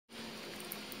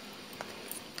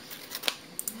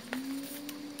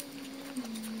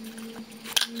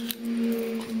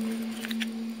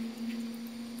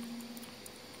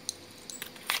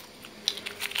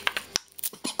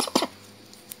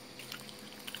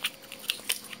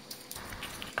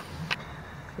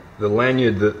The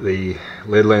lanyard that the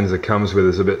lead lenser comes with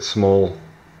is a bit small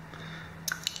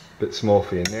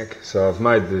for your neck, so I've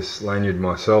made this lanyard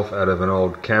myself out of an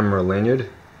old camera lanyard.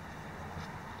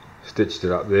 Stitched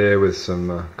it up there with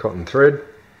some cotton thread.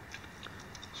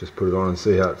 Just put it on and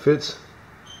see how it fits.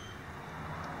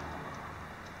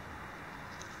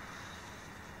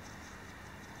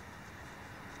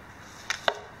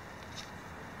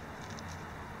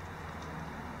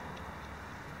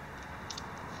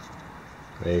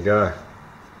 There you go.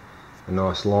 A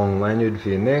nice long lanyard for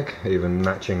your neck, even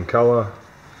matching colour,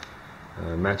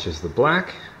 matches the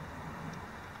black.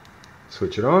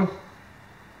 Switch it on.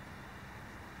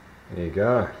 There you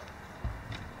go.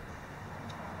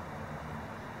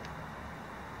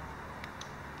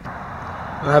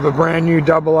 I have a brand new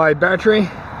AA battery.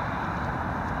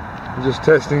 I'm just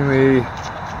testing the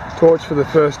torch for the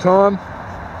first time.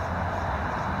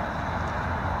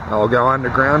 I'll go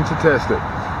underground to test it.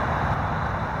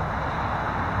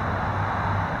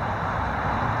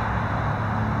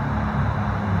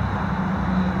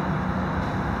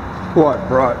 Quite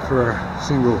bright for a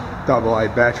single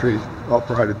AA battery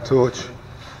operated torch.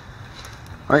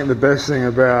 I think the best thing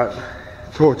about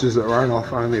torches that run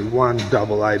off only one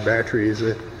AA battery is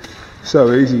they're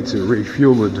so easy to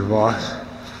refuel the device.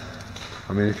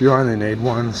 I mean, if you only need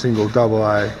one single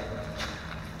AA,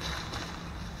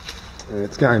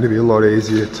 it's going to be a lot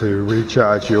easier to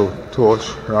recharge your torch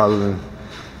rather than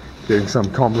getting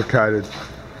some complicated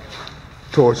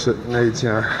torch that needs,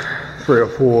 3 or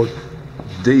 4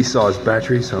 D-sized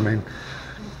batteries. I mean,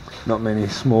 not many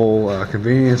small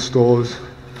convenience stores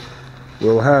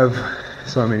will have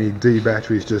so many D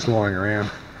batteries just lying around.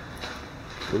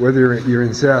 But whether you're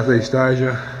in Southeast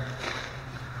Asia,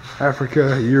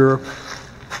 Africa, Europe,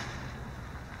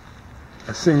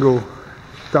 a single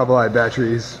AA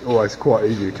battery is always quite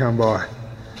easy to come by.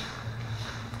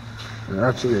 And I'm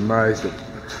absolutely amazed at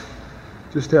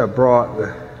just how bright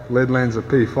the lead lenser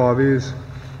P5 is.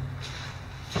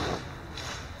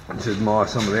 Let's admire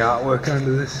some of the artwork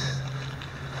under this,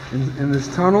 in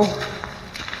this tunnel.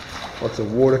 Lots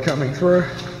of water coming through.